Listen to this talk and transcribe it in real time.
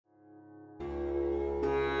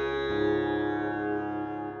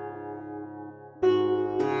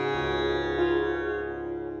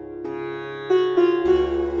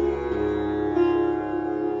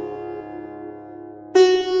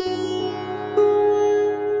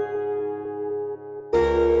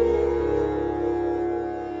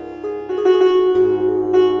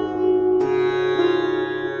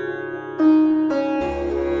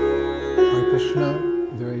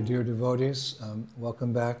devotees,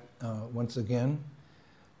 welcome back once again.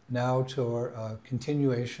 Now to our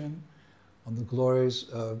continuation on the glories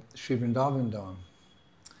of Sri Vrindavan Dhama.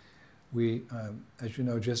 We, as you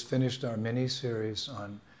know, just finished our mini-series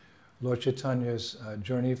on Lord Chaitanya's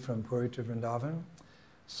journey from Puri to Vrindavan.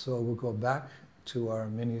 So we'll go back to our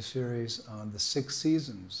mini-series on the 6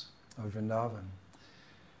 seasons of Vrindavan,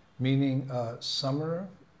 meaning summer,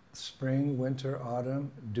 spring, winter,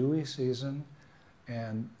 autumn, dewy season,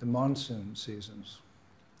 and the monsoon seasons.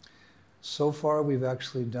 So far we've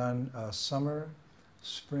actually done summer,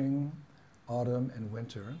 spring, autumn, and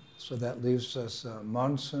winter. So that leaves us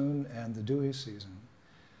monsoon and the dewy season.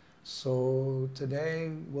 So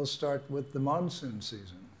today we'll start with the monsoon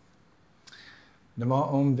season. Nama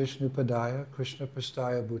Om Vishnu Padaya Krishna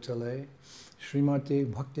Prastaya Bhutale Srimati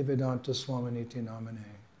Bhaktivedanta Swaminiti Namane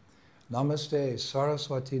Namaste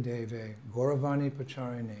Saraswati Deve Gauravani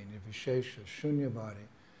Pacharine Nirvishesha Shunyavadi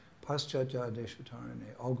Paschatya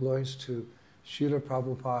Deshatarine. All glories to Srila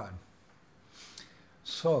Prabhupada.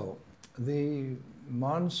 So, the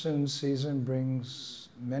monsoon season brings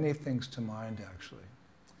many things to mind, actually.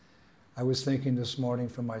 I was thinking this morning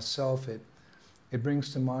for myself, it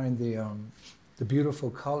brings to mind the beautiful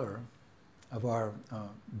color of our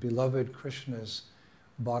beloved Krishna's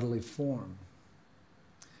bodily form.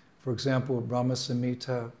 For example, Brahma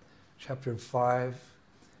Samhita, chapter 5,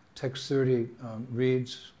 text 30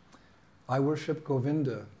 reads, I worship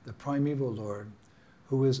Govinda, the primeval Lord,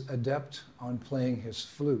 who is adept on playing his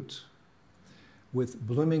flute, with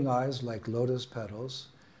blooming eyes like lotus petals,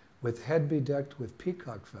 with head bedecked with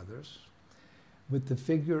peacock feathers, with the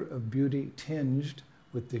figure of beauty tinged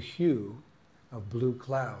with the hue of blue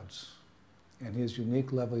clouds, and his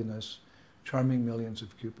unique loveliness charming millions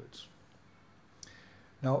of cupids.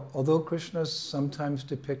 Now, although Krishna is sometimes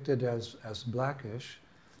depicted as blackish,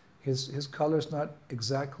 his color is not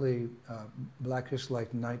exactly blackish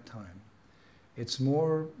like nighttime. It's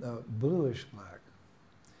more bluish black.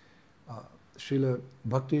 Srila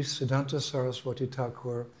Bhakti Siddhanta Saraswati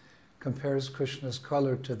Thakur compares Krishna's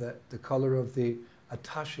color to the color of the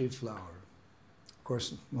atashi flower. Of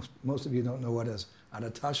course, most of you don't know what is an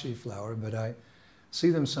atashi flower, but I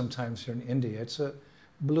see them sometimes here in India. It's a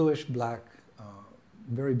bluish black,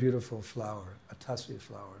 very beautiful flower, atashi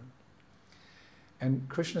flower. And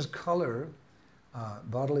Krishna's color,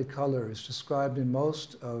 bodily color, is described in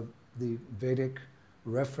most of the Vedic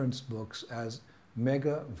reference books as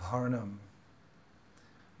mega varnam.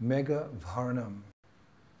 Mega varnam.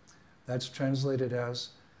 That's translated as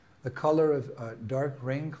the color of dark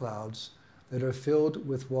rain clouds that are filled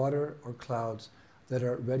with water or clouds that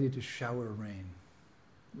are ready to shower rain.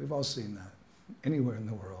 We've all seen that anywhere in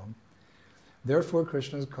the world. Therefore,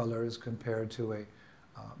 Krishna's color is compared to a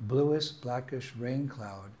bluish, blackish rain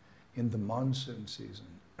cloud in the monsoon season.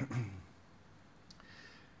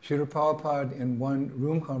 Srila Prabhupada, in one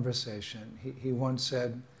room conversation, he once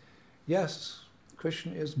said, yes,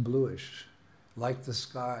 Krishna is bluish, like the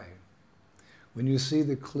sky. When you see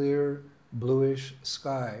the clear, bluish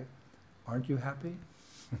sky, aren't you happy?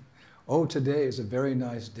 Oh, today is a very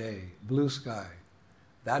nice day, blue sky.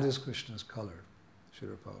 That is Krishna's color,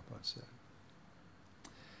 Srila Prabhupada said.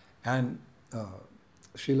 And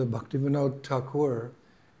Srila Bhaktivinoda Thakur,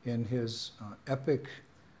 in his epic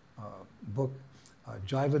book,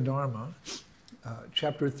 Jaiva Dharma,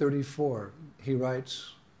 chapter 34, he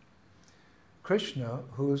writes, Krishna,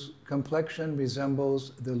 whose complexion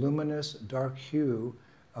resembles the luminous dark hue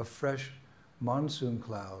of fresh monsoon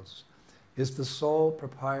clouds, is the sole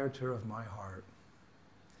proprietor of my heart.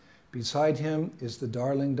 Beside him is the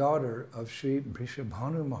darling daughter of Sri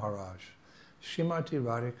Vrishabhanu Maharaj, Srimati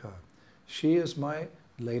Radhika. She is my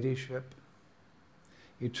ladyship,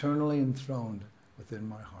 eternally enthroned within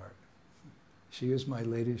my heart. She is my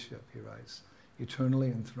ladyship, he writes, eternally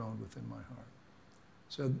enthroned within my heart.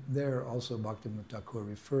 So there also Bhaktivinoda Thakur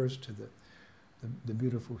refers to the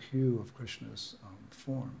beautiful hue of Krishna's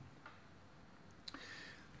form.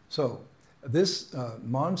 So this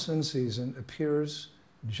monsoon season appears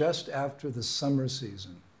just after the summer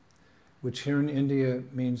season, which here in India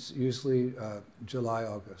means usually July,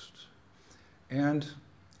 August. And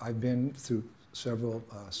I've been through several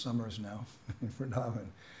summers now in Vrindavan.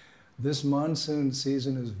 This monsoon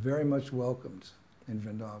season is very much welcomed in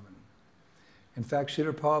Vrindavan. In fact,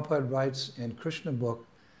 Srila Prabhupada writes in Krishna book,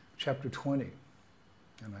 chapter 20,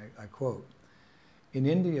 and I quote, in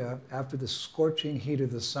India, after the scorching heat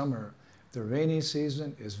of the summer, the rainy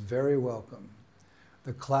season is very welcome.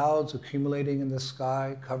 The clouds accumulating in the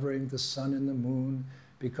sky, covering the sun and the moon,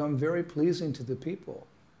 become very pleasing to the people,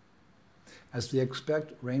 as they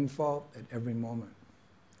expect rainfall at every moment.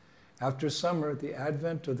 After summer, the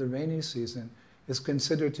advent of the rainy season is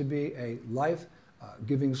considered to be a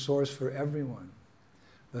life-giving source for everyone.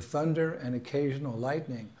 The thunder and occasional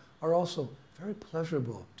lightning are also very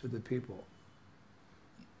pleasurable to the people.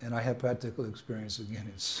 And I have practical experience again,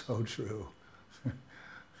 it's so true.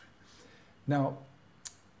 Now,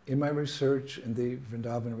 in my research in the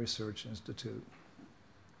Vrindavan Research Institute,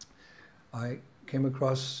 I came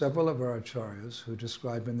across several of our acharyas who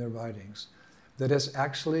describe in their writings that it's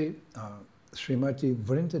actually Srimati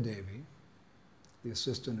Vrindadevi, the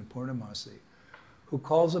assistant of Purnamasi, who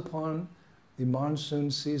calls upon the monsoon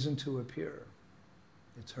season to appear.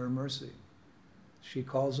 It's her mercy. She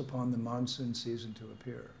calls upon the monsoon season to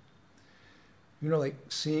appear. You know, like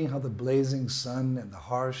seeing how the blazing sun and the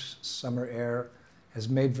harsh summer air has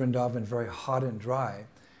made Vrindavan very hot and dry,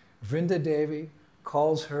 Vrindadevi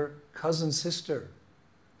calls her cousin sister.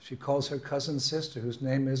 She calls her cousin sister, whose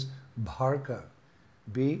name is Bharka,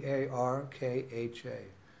 B-A-R-K-H-A,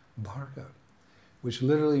 Bharka, which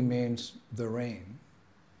literally means the rain,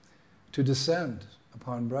 to descend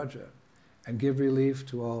upon Braja and give relief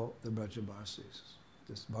to all the Brajabasis.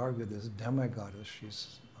 This Bharga, this demigoddess,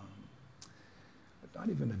 she's not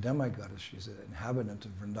even a demigoddess, she's an inhabitant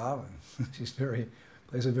of Vrindavan. She's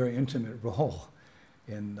plays a very intimate role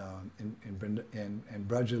in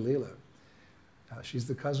Braja Leela. She's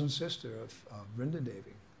the cousin sister of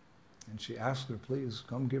Vrindadevi. And she asked her, please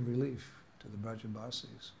come give relief to the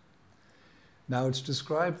Brajabasis. Now it's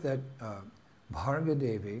described that Bharga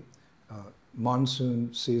Devi,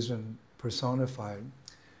 monsoon season personified,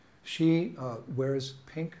 she wears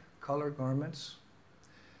pink color garments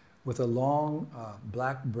with a long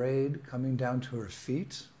black braid coming down to her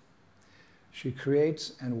feet. She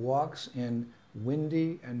creates and walks in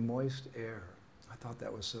windy and moist air. I thought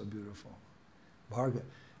that was so beautiful. Bharga,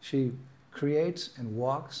 she creates and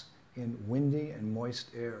walks in windy and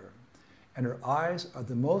moist air. And her eyes are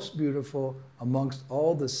the most beautiful amongst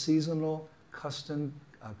all the seasonal cousin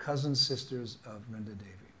sisters of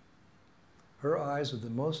Vrindadevi. Her eyes are the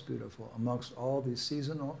most beautiful amongst all the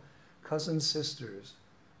seasonal cousin sisters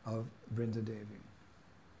of Vrindadevi.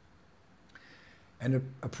 And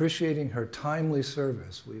appreciating her timely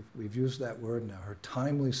service, we've used that word now, her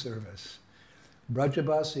timely service,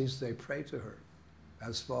 Brajabasis, they pray to her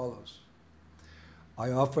as follows.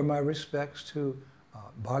 I offer my respects to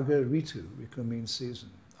Bharga Ritu, Ritu means season.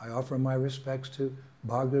 I offer my respects to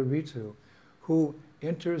Bharga Ritu, who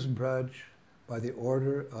enters Braj by the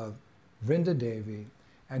order of Vrindadevi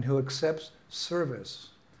and who accepts service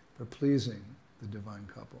for pleasing the divine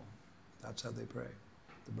couple. That's how they pray,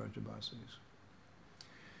 the Brajabasis.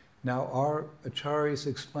 Now our acharyas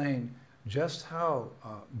explain just how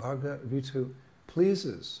Bharga Ritu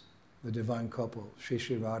pleases the divine couple, Sri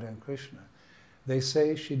Radha and Krishna. They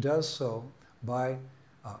say she does so by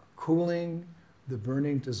cooling the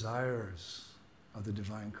burning desires of the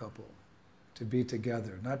divine couple to be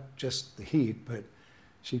together. Not just the heat, but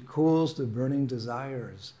she cools the burning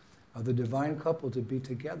desires of the divine couple to be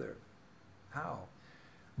together. How?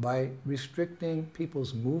 By restricting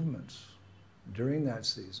people's movements during that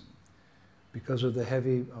season because of the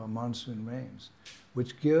heavy monsoon rains,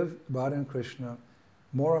 which give Radha and Krishna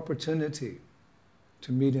more opportunity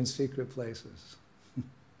to meet in secret places.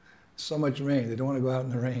 So much rain, they don't want to go out in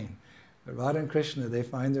the rain. But Radha and Krishna, they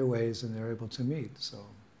find their ways and they're able to meet. So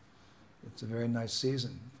it's a very nice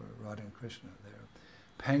season for Radha and Krishna. Their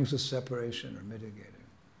pangs of separation are mitigated.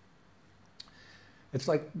 It's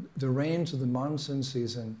like the rains of the monsoon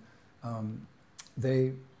season,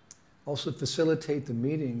 they also facilitate the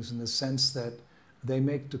meetings in the sense that they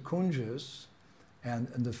make the kunjas and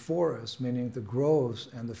the forest, meaning the groves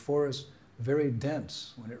and the forest, very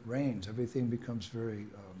dense. When it rains, everything becomes very,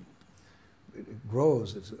 it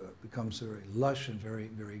grows, it becomes very lush and very,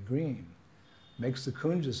 very green. Makes the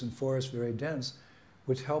kunjas and forests very dense,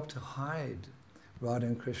 which help to hide Radha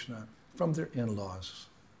and Krishna from their in-laws.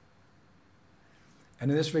 And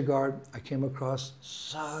in this regard, I came across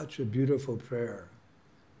such a beautiful prayer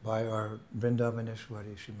by our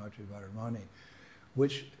Vrindavaneshwari, Srimati Radharani,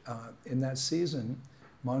 which in that season,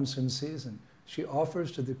 monsoon season, she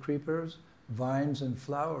offers to the creepers, vines, and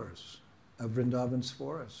flowers of Vrindavan's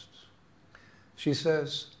forests. She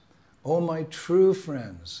says, "O my true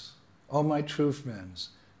friends,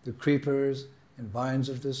 the creepers and vines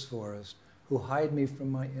of this forest who hide me from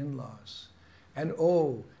my in-laws, and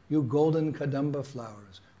oh, you golden kadamba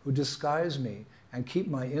flowers who disguise me and keep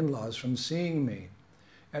my in-laws from seeing me,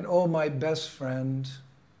 and oh, my best friend,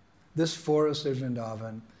 this forest of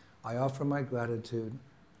Vrindavan, I offer my gratitude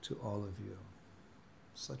to all of you."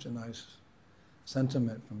 Such a nice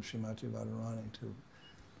sentiment from Srimati Radharani to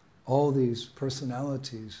all these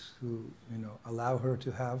personalities who, allow her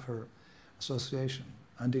to have her association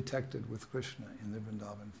undetected with Krishna in the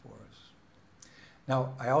Vrindavan forest.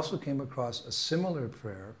 Now, I also came across a similar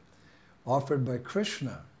prayer offered by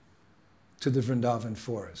Krishna to the Vrindavan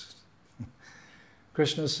forest.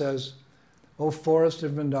 Krishna says, "O forest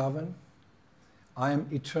of Vrindavan, I am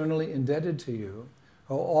eternally indebted to you,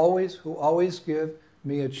 who always give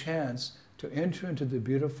me a chance to enter into the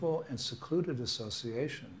beautiful and secluded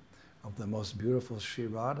association of the most beautiful Sri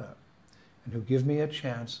Radha, and who give me a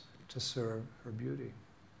chance to serve her beauty.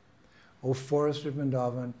 O forest of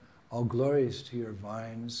Vrindavan, all glories to your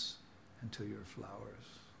vines and to your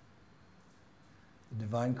flowers." The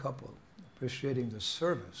divine couple, appreciating the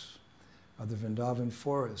service of the Vrindavan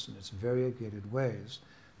forest in its variegated ways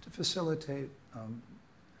to facilitate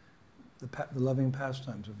the loving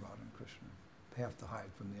pastimes of Radha and Krishna. They have to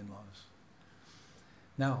hide from the in-laws.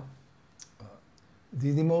 Now,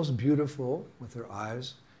 the most beautiful with her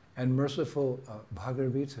eyes and merciful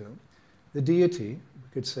Bhagiravitu, the deity, we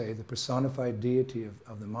could say, the personified deity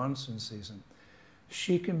of the monsoon season,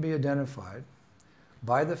 she can be identified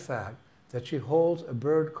by the fact that she holds a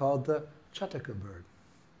bird called the Chataka bird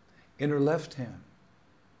in her left hand,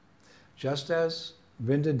 just as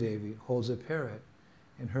Vrinda Devi holds a parrot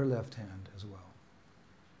in her left hand as well.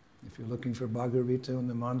 If you're looking for Bhagiravitu in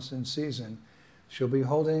the monsoon season, she'll be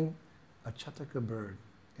holding a Chataka bird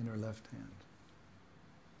in her left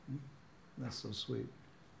hand. That's so sweet.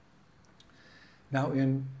 Now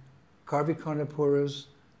in Karvikarnapura's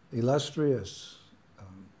illustrious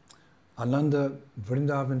Ananda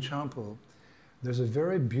Vrindavan Champu, there's a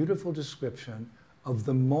very beautiful description of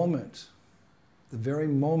the moment, the very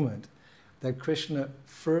moment that Krishna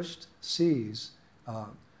first sees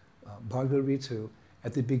Bhagiravitu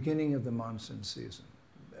at the beginning of the monsoon season.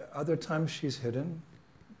 Other times she's hidden,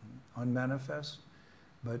 unmanifest,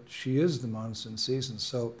 but she is the monsoon season.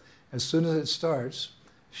 So as soon as it starts,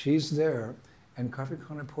 she's there, and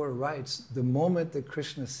Karvikarnapura writes, the moment that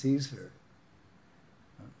Krishna sees her,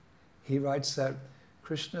 he writes that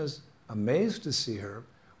Krishna's amazed to see her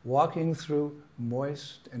walking through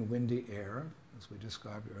moist and windy air, as we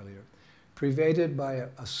described earlier, pervaded by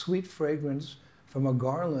a sweet fragrance from a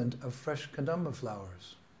garland of fresh kadamba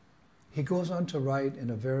flowers. He goes on to write in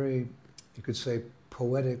a very, you could say,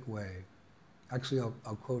 poetic way. Actually,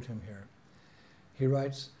 I'll quote him here. He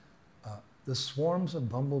writes, "The swarms of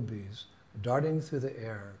bumblebees darting through the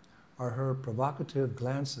air are her provocative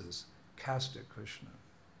glances cast at Krishna."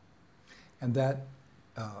 And that,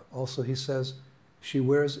 also he says, she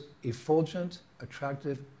wears effulgent,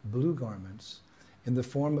 attractive blue garments in the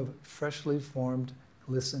form of freshly formed,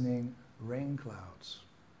 glistening rain clouds.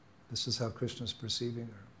 This is how Krishna is perceiving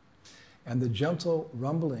her. And the gentle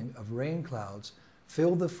rumbling of rain clouds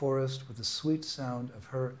fill the forest with the sweet sound of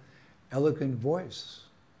her elegant voice.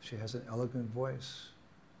 She has an elegant voice.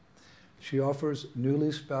 She offers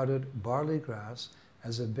newly sprouted barley grass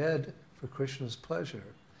as a bed for Krishna's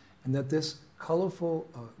pleasure, and that this colorful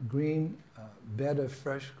green bed of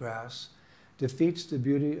fresh grass defeats the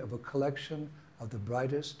beauty of a collection of the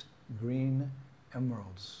brightest green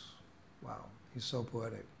emeralds. Wow, he's so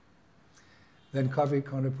poetic. Then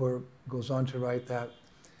Karvikarnapura goes on to write that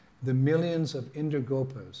the millions of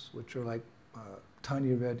Indragopas, which are like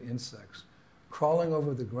tiny red insects, crawling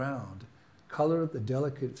over the ground, color the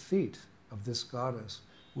delicate feet of this goddess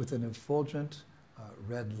with an effulgent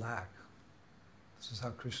red lac. This is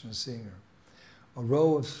how Krishna is seeing her. A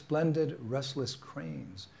row of splendid, restless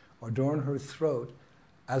cranes adorn her throat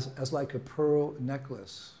as like a pearl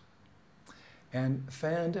necklace. And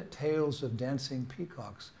fanned tails of dancing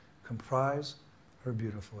peacocks comprise her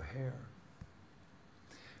beautiful hair.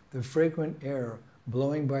 The fragrant air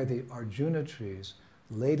blowing by the Arjuna trees,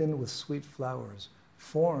 laden with sweet flowers,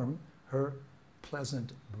 form her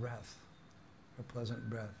pleasant breath. Her pleasant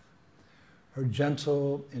breath. Her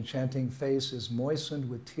gentle, enchanting face is moistened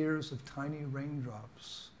with tears of tiny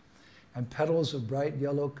raindrops, and petals of bright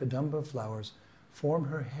yellow kadamba flowers form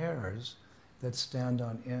her hairs that stand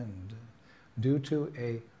on end, due to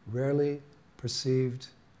a rarely perceived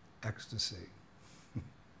ecstasy.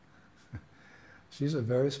 She's a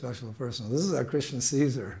very special person. This is how Krishna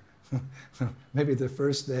sees her. Maybe the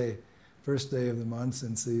first day of the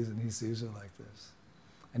monsoon season, he sees her like this.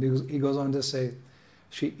 And he goes on to say,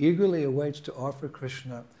 she eagerly awaits to offer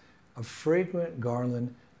Krishna a fragrant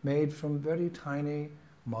garland made from very tiny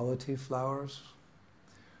malati flowers.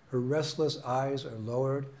 Her restless eyes are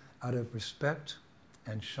lowered out of respect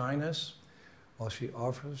and shyness while she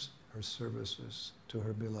offers her services to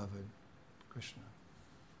her beloved Krishna.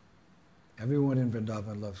 Everyone in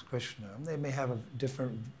Vrindavan loves Krishna. They may have a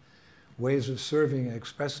different ways of serving and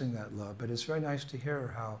expressing that love. But it's very nice to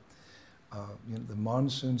hear how the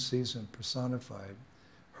monsoon season personified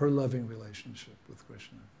her loving relationship with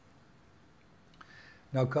Krishna.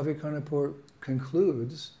 Now Kavi Karnapur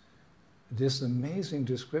concludes this amazing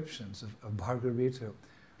descriptions of Bhargarita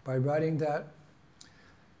by writing that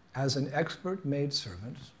as an expert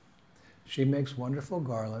maidservant, she makes wonderful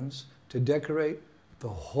garlands to decorate the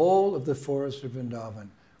whole of the forest of Vrindavan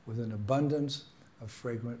with an abundance of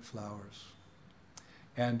fragrant flowers.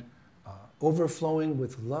 And overflowing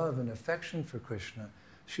with love and affection for Krishna,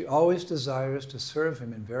 she always desires to serve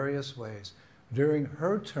him in various ways during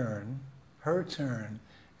her turn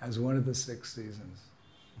as one of the 6 seasons.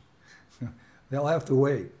 They'll have to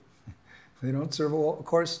wait. They don't serve all. Of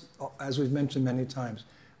course, as we've mentioned many times,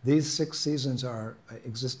 these 6 seasons are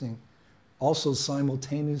existing also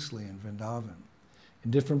simultaneously in Vrindavan. In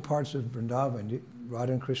different parts of Vrindavan,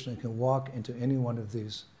 Radha and Krishna can walk into any one of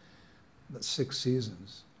these 6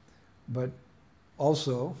 seasons. But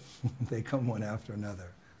also, they come one after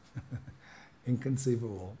another.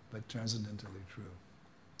 Inconceivable, but transcendentally true.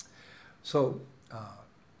 So,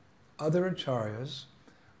 other acharyas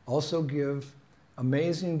also give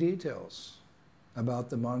amazing details about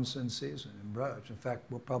the monsoon season in Braj. In fact,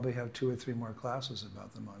 we'll probably have 2 or 3 more classes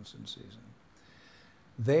about the monsoon season.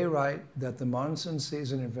 They write that the monsoon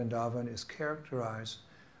season in Vrindavan is characterized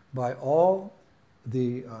by all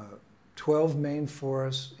the 12 main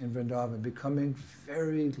forests in Vrindavan becoming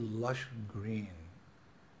very lush green.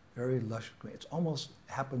 Very lush green. It almost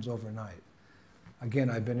happens overnight. Again,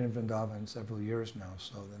 I've been in Vrindavan several years now,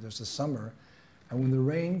 so there's a summer, and when the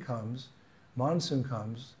rain comes, monsoon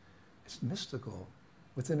comes, it's mystical.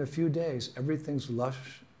 Within a few days, everything's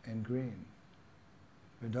lush and green.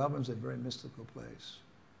 Vrindavan's a very mystical place.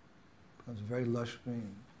 It becomes very lush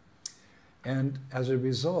green. And as a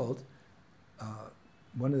result,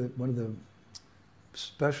 one of the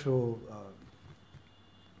special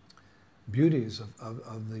beauties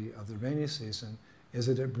of the rainy season is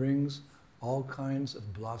that it brings all kinds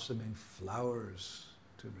of blossoming flowers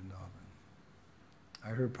to Vrindavan. I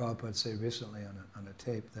heard Prabhupada say recently on a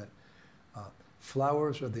tape that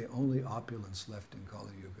flowers are the only opulence left in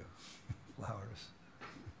Kali Yuga. Flowers.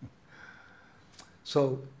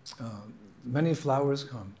 So many flowers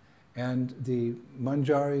come, and the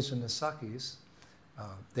manjaris and the sakis,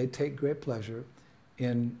 they take great pleasure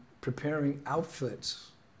in preparing outfits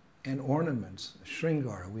and ornaments,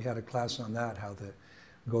 shringara. We had a class on that, how the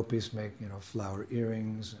gopis make, flower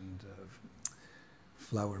earrings and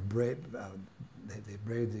flower braid. They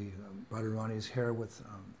braid the Radharani's hair with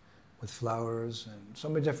flowers and so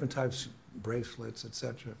many different types, bracelets,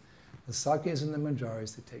 etc. The sakis and the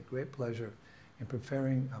manjaris, they take great pleasure in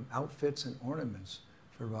preparing outfits and ornaments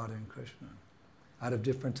for Radha and Krishna out of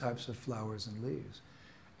different types of flowers and leaves.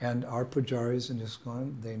 And our pujaris in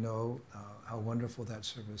ISKCON, they know how wonderful that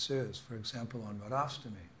service is. For example, on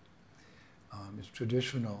Radhastami, it's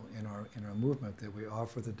traditional in our movement that we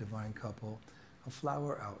offer the divine couple a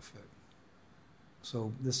flower outfit.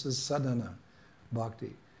 So this is sadhana,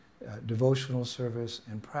 bhakti, devotional service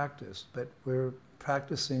and practice, but we're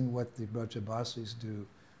practicing what the Brajabasis do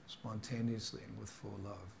spontaneously and with full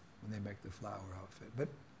love when they make the flower outfit. But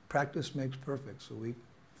practice makes perfect, so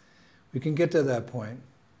we can get to that point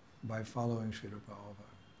by following Srila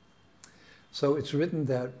Prabhupada. So it's written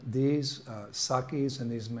that these sakis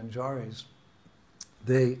and these manjaris,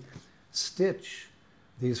 they stitch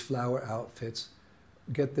these flower outfits,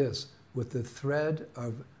 get this, with the thread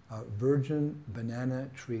of virgin banana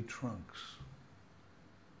tree trunks.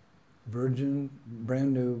 Virgin,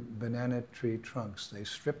 brand new banana tree trunks. They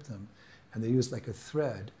strip them and they use like a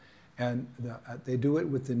thread, and they do it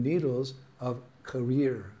with the needles of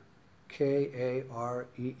kareer,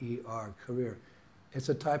 K-A-R-E-E-R, kareer. It's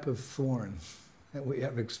a type of thorn that we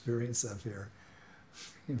have experience of here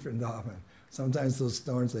in Vrindavan. Sometimes those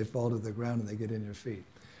thorns, they fall to the ground and they get in your feet.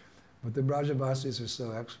 But the Brajabasis are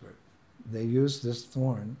so expert. They use this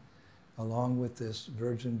thorn along with this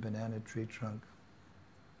virgin banana tree trunk,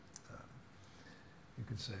 you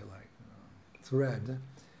could say like thread,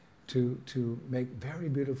 to make very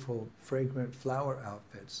beautiful, fragrant flower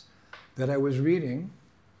outfits that I was reading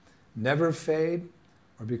never fade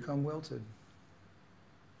or become wilted.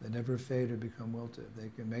 They never fade or become wilted. They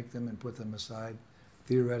can make them and put them aside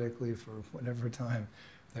theoretically for whatever time.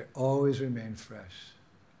 They always remain fresh.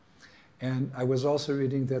 And I was also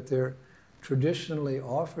reading that they're traditionally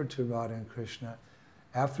offered to Radha and Krishna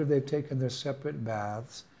after they've taken their separate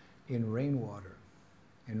baths in rainwater,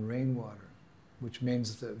 which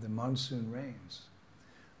means the monsoon rains.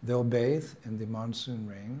 They'll bathe in the monsoon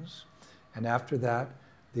rains, and after that,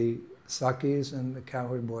 the Sakis and the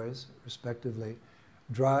cowherd boys, respectively,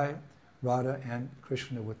 dry Radha and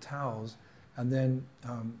Krishna with towels, and then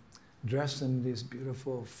dress in these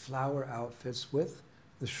beautiful flower outfits with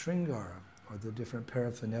the Sringara, or the different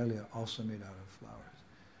paraphernalia, also made out of flowers.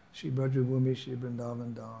 Sri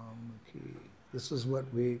Vrindavan Dhama. This is what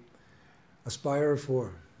we aspire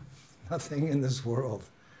for. Nothing in this world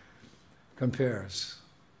compares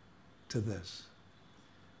to this.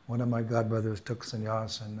 One of my godbrothers took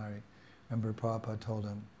sannyas, and I remember Prabhupada told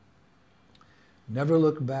him, never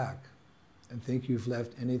look back and think you've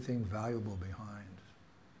left anything valuable behind.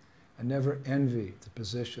 And never envy the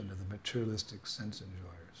position of the materialistic sense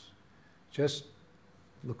enjoyers. Just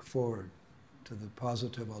look forward to the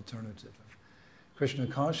positive alternative of Krishna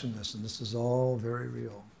consciousness, and this is all very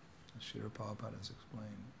real, as Srila Prabhupada has explained.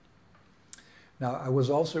 Now, I was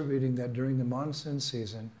also reading that during the monsoon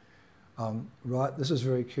season, this is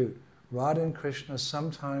very cute, Radha and Krishna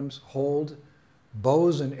sometimes hold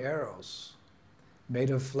bows and arrows made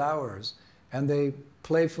of flowers, and they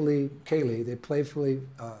playfully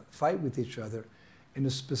fight with each other in a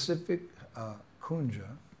specific kunja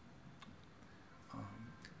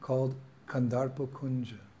called Kandarpa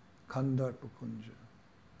Kunja. Kandarpa Kunja.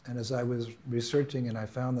 And as I was researching and I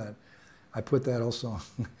found that, I put that also on.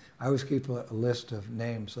 I always keep a list of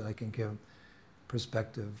names so that I can give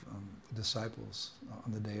prospective disciples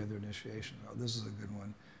on the day of their initiation. Oh, this is a good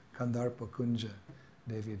one. Kandarpa Kunja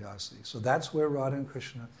Devi Dasi. So that's where Radha and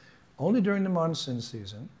Krishna, only during the monsoon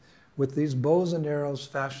season, with these bows and arrows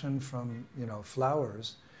fashioned from,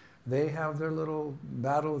 flowers, they have their little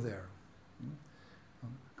battle there.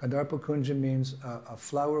 Kandarpa Kunja means a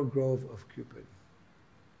flower grove of Cupid.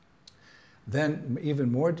 Then,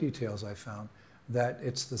 even more details I found, that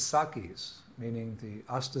it's the Sakis, meaning the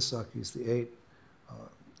Astasakis, the 8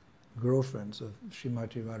 girlfriends of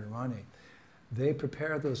Srimati Radharani. They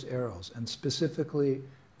prepare those arrows, and specifically,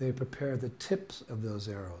 they prepare the tips of those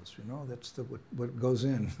arrows. That's what goes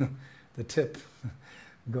in, the tip.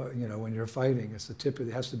 When you're fighting, it's the tip.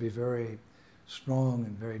 It has to be very strong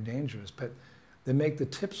and very dangerous. But they make the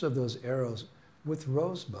tips of those arrows with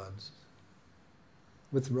rosebuds.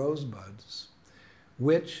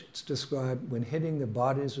 Which, it's described, when hitting the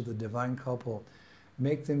bodies of the divine couple,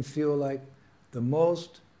 make them feel like the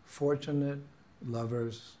most fortunate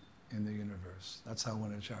lovers in the universe. That's how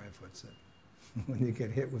one acharya puts it. When you get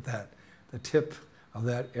hit with that, the tip of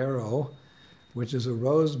that arrow, which is a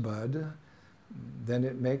rosebud, then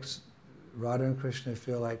it makes Radha and Krishna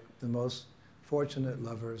feel like the most fortunate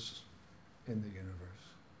lovers in the universe.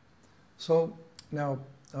 So now,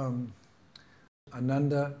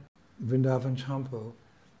 Ananda Vrindavan Champu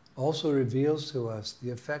also reveals to us the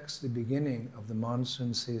effects the beginning of the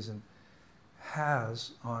monsoon season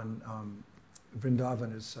has on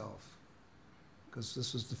Vrindavan itself. Because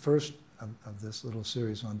this is the first of this little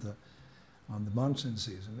series on the monsoon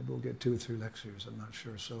season. Maybe we'll get 2 or 3 lectures, I'm not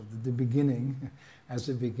sure. So the beginning, as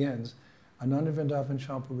it begins, Ananda Vrindavan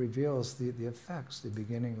Champu reveals the effects the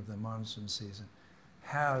beginning of the monsoon season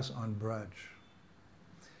has on Braj.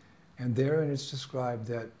 And therein it's described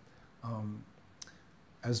that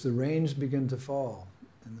as the rains begin to fall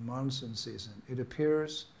in the monsoon season, it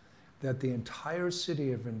appears that the entire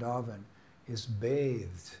city of Vrindavan is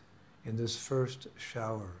bathed in this first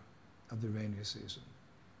shower of the rainy season.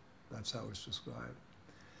 That's how it's described.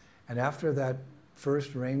 And after that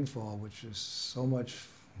first rainfall, which is so much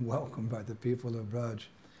welcomed by the people of Braj,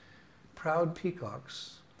 proud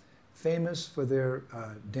peacocks, famous for their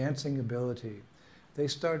dancing ability, they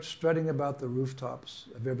start strutting about the rooftops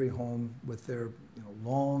of every home with their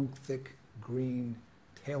long, thick, green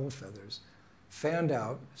tail feathers, fanned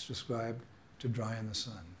out, it's described, to dry in the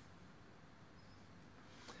sun.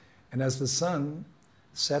 And as the sun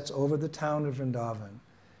sets over the town of Vrindavan,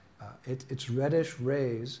 its reddish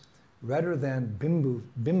rays, redder than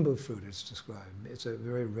bimba fruit, it's described. It's a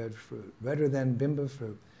very red fruit. Redder than bimba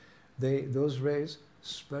fruit. Those rays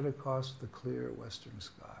spread across the clear western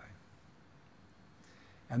sky.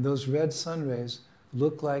 And those red sun rays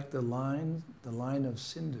look like the line of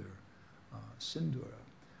sindura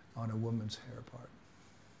on a woman's hair part.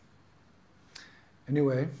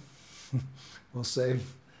 Anyway, we'll save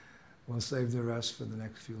the rest for the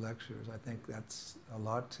next few lectures. I think that's a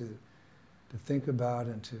lot to think about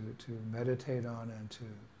and to meditate on and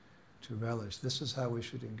to relish. This is how we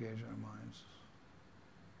should engage our minds.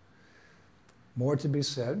 More to be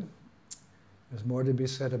said. There's more to be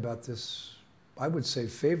said about this, I would say,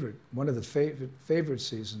 one of the favorite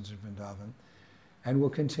seasons of Vrindavan, and we'll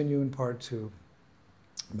continue in part 2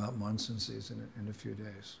 about monsoon season in a few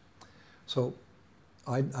days. So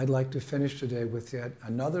I'd like to finish today with yet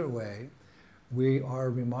another way we are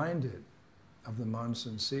reminded of the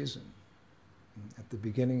monsoon season. At the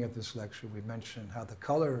beginning of this lecture, we mentioned how the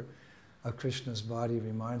color of Krishna's body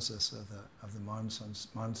reminds us of the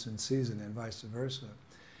monsoon season and vice versa.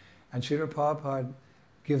 And Srila Prabhupada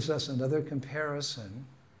gives us another comparison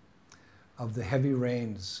of the heavy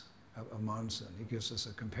rains of monsoon. He gives us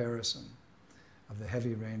a comparison of the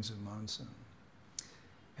heavy rains of monsoon.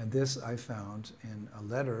 And this I found in a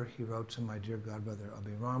letter he wrote to my dear godbrother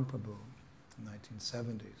Abhiram Prabhu in the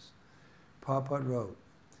 1970s. Prabhupada wrote,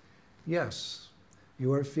 "Yes,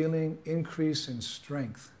 you are feeling increase in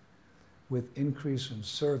strength with increase in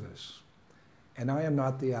service, and I am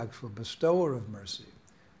not the actual bestower of mercy.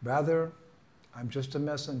 Rather, I'm just a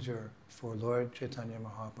messenger for Lord Chaitanya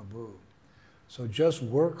Mahaprabhu. So just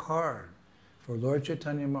work hard for Lord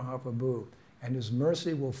Chaitanya Mahaprabhu, and his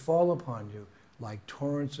mercy will fall upon you like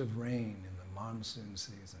torrents of rain in the monsoon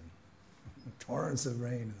season." Torrents of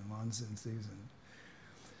rain in the monsoon season.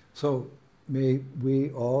 So may we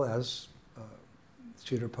all, as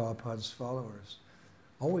Srila Prabhupada's followers,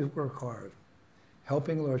 always work hard,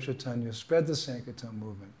 helping Lord Chaitanya spread the Sankirtan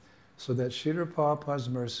movement, so that Srila Prabhupada's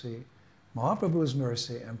mercy, Mahaprabhu's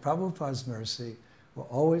mercy, and Prabhupada's mercy will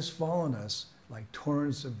always fall on us like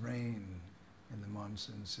torrents of rain in the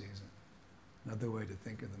monsoon season. Another way to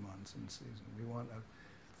think of the monsoon season. We want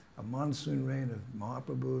a monsoon rain of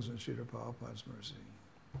Mahaprabhu's and Srila Prabhupada's mercy.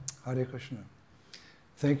 Hare Krishna.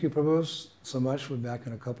 Thank you, Prabhu, so much. We're back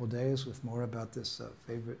in a couple days with more about this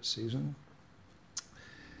favorite season.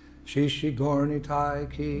 Shri Shri Gaurnitai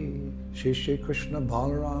ki, Shri Shri Krishna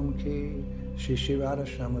Balaram ki, Shri Shri Radha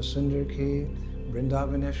Shama Sundar ki,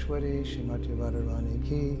 Vrindavaneshwari Shrimati Radharani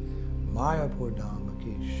ki, Mayapur Dhama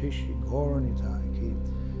ki, Shri Shri Gaurnitai ki,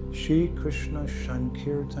 Shri Krishna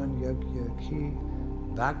Shankirtan Yagya ki,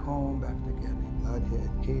 back home, back together,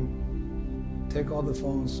 Godhead ki. Take all the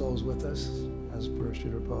fallen souls with us, as per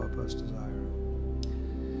Srila Prabhupada's desire.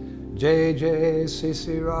 Jai Jai Sri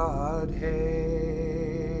Radhe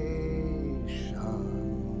Sham.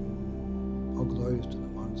 All glories to the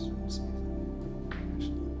monsoon season.